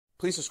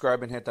Please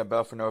subscribe and hit that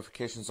bell for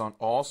notifications on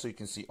all so you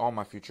can see all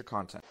my future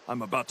content.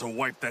 I'm about to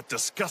wipe that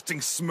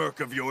disgusting smirk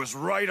of yours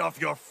right off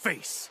your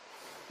face.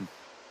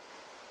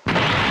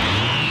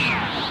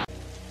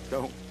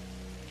 Don't.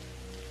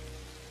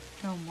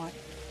 Don't what?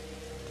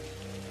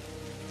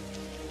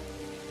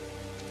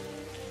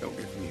 Don't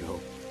give me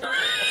hope.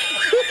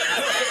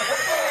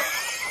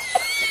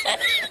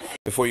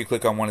 Before you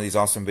click on one of these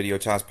awesome video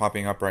tabs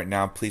popping up right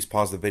now, please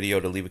pause the video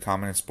to leave a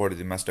comment in support of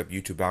the messed up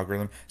YouTube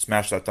algorithm.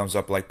 Smash that thumbs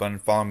up like button.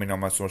 Follow me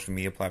on my social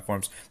media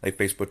platforms like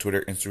Facebook,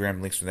 Twitter,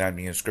 Instagram. Links to that in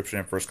the description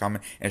and first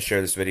comment. And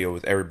share this video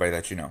with everybody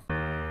that you know.